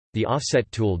The offset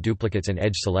tool duplicates an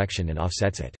edge selection and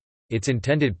offsets it. Its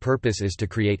intended purpose is to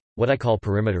create what I call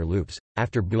perimeter loops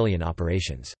after Boolean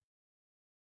operations.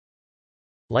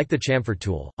 Like the chamfer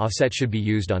tool, offset should be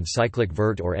used on cyclic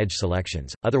vert or edge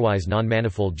selections, otherwise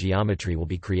non-manifold geometry will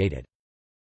be created.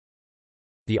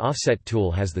 The offset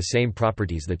tool has the same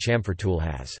properties the chamfer tool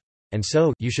has. And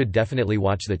so, you should definitely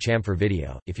watch the chamfer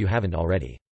video, if you haven't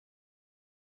already.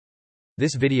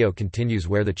 This video continues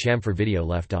where the chamfer video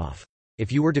left off.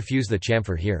 If you were to fuse the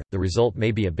chamfer here, the result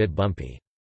may be a bit bumpy.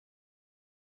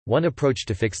 One approach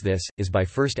to fix this, is by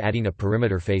first adding a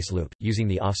perimeter face loop, using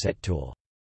the offset tool.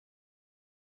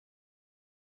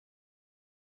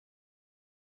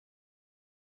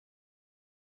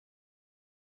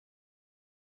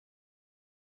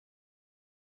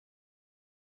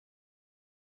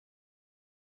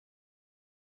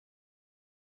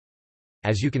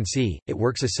 As you can see, it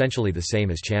works essentially the same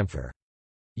as chamfer.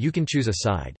 You can choose a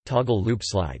side, toggle loop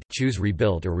slide, choose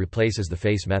rebuild or replace as the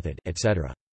face method,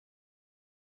 etc.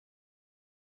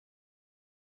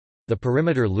 The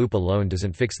perimeter loop alone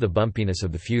doesn't fix the bumpiness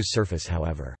of the fuse surface,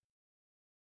 however.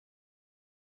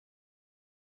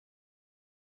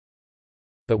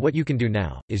 But what you can do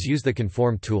now, is use the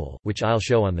conform tool, which I'll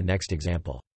show on the next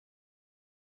example.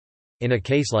 In a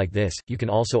case like this, you can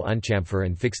also unchamfer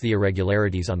and fix the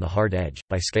irregularities on the hard edge,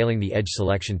 by scaling the edge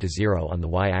selection to 0 on the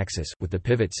y-axis, with the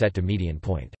pivot set to median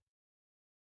point.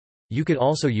 You could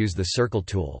also use the circle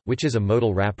tool, which is a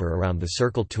modal wrapper around the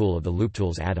circle tool of the Loop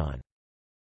Tools add-on.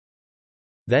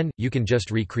 Then, you can just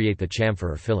recreate the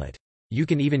chamfer or fillet. You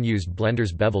can even use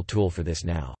Blender's bevel tool for this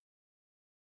now.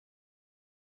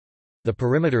 The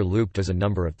perimeter loop does a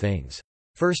number of things.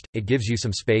 First, it gives you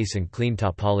some space and clean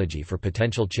topology for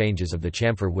potential changes of the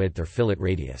chamfer width or fillet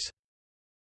radius.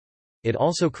 It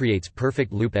also creates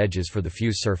perfect loop edges for the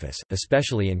fuse surface,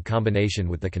 especially in combination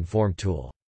with the conform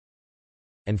tool.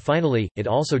 And finally, it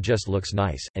also just looks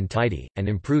nice, and tidy, and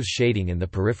improves shading in the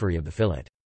periphery of the fillet.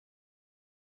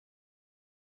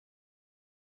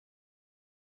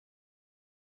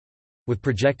 With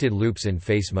projected loops in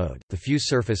face mode, the fuse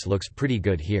surface looks pretty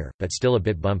good here, but still a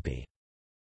bit bumpy.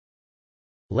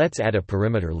 Let's add a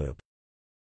perimeter loop.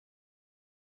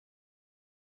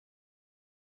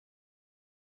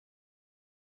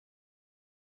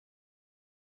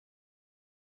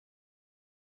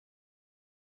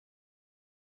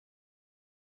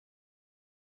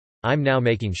 I'm now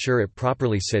making sure it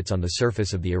properly sits on the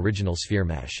surface of the original sphere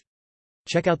mesh.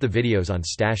 Check out the videos on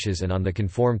stashes and on the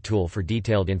conform tool for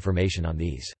detailed information on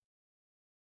these.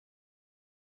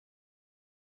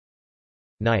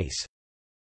 Nice.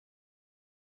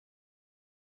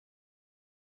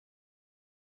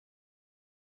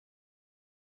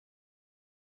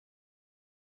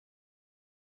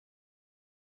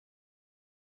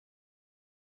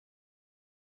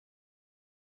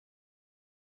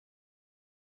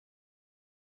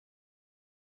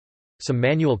 Some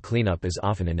manual cleanup is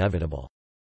often inevitable.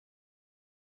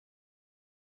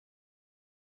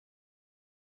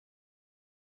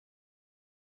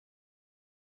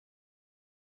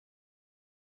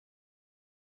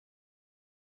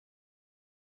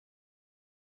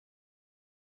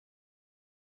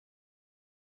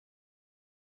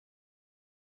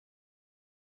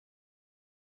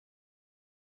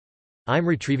 I'm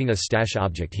retrieving a stash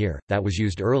object here, that was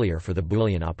used earlier for the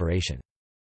Boolean operation.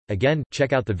 Again,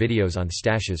 check out the videos on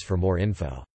stashes for more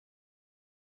info.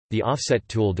 The offset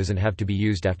tool doesn't have to be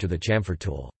used after the chamfer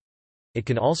tool. It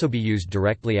can also be used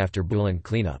directly after Boolean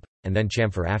cleanup, and then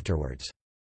chamfer afterwards.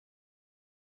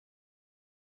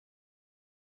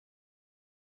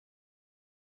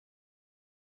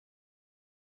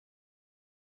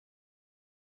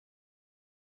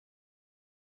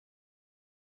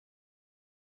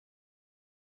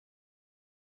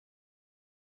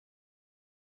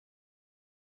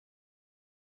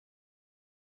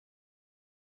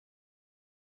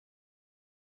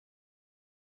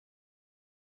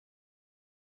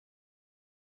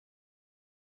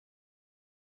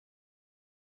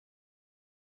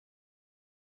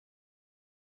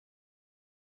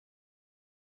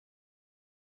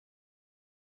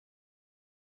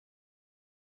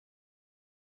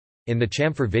 In the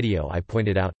chamfer video I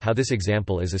pointed out, how this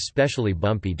example is especially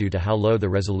bumpy due to how low the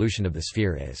resolution of the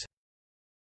sphere is.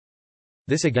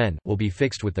 This again, will be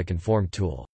fixed with the conform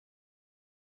tool.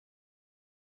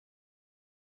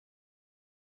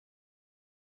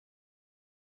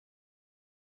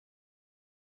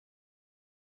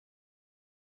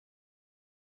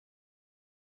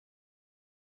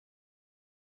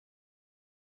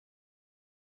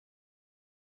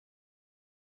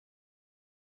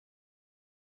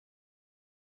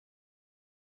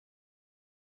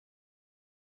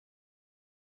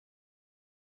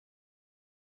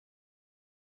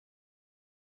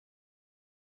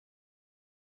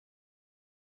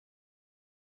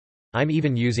 I'm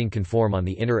even using conform on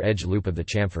the inner edge loop of the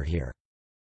chamfer here.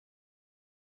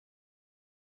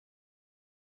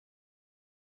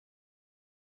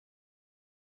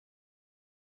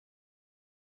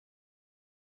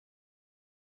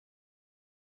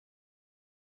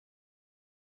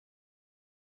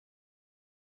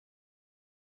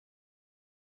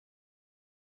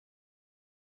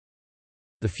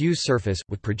 The fuse surface,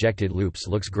 with projected loops,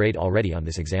 looks great already on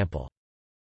this example.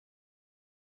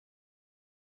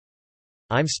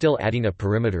 I'm still adding a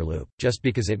perimeter loop, just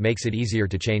because it makes it easier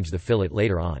to change the fillet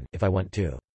later on, if I want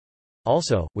to.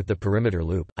 Also, with the perimeter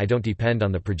loop, I don't depend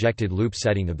on the projected loop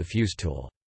setting of the fuse tool.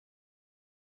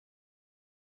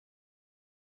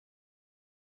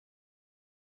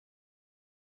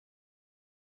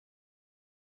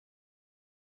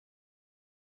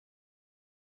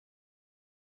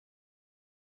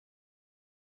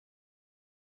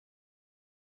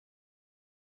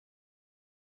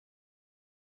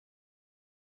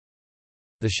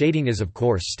 The shading is of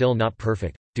course still not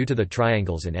perfect, due to the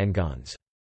triangles and n-gons.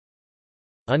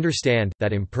 Understand,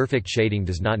 that imperfect shading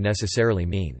does not necessarily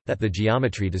mean that the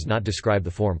geometry does not describe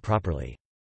the form properly.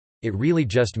 It really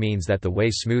just means that the way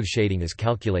smooth shading is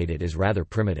calculated is rather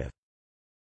primitive.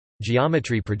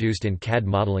 Geometry produced in CAD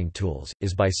modeling tools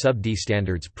is by sub-D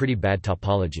standards pretty bad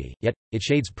topology, yet, it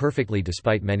shades perfectly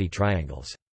despite many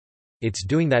triangles. It's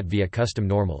doing that via custom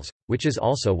normals, which is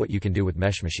also what you can do with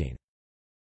MESHmachine.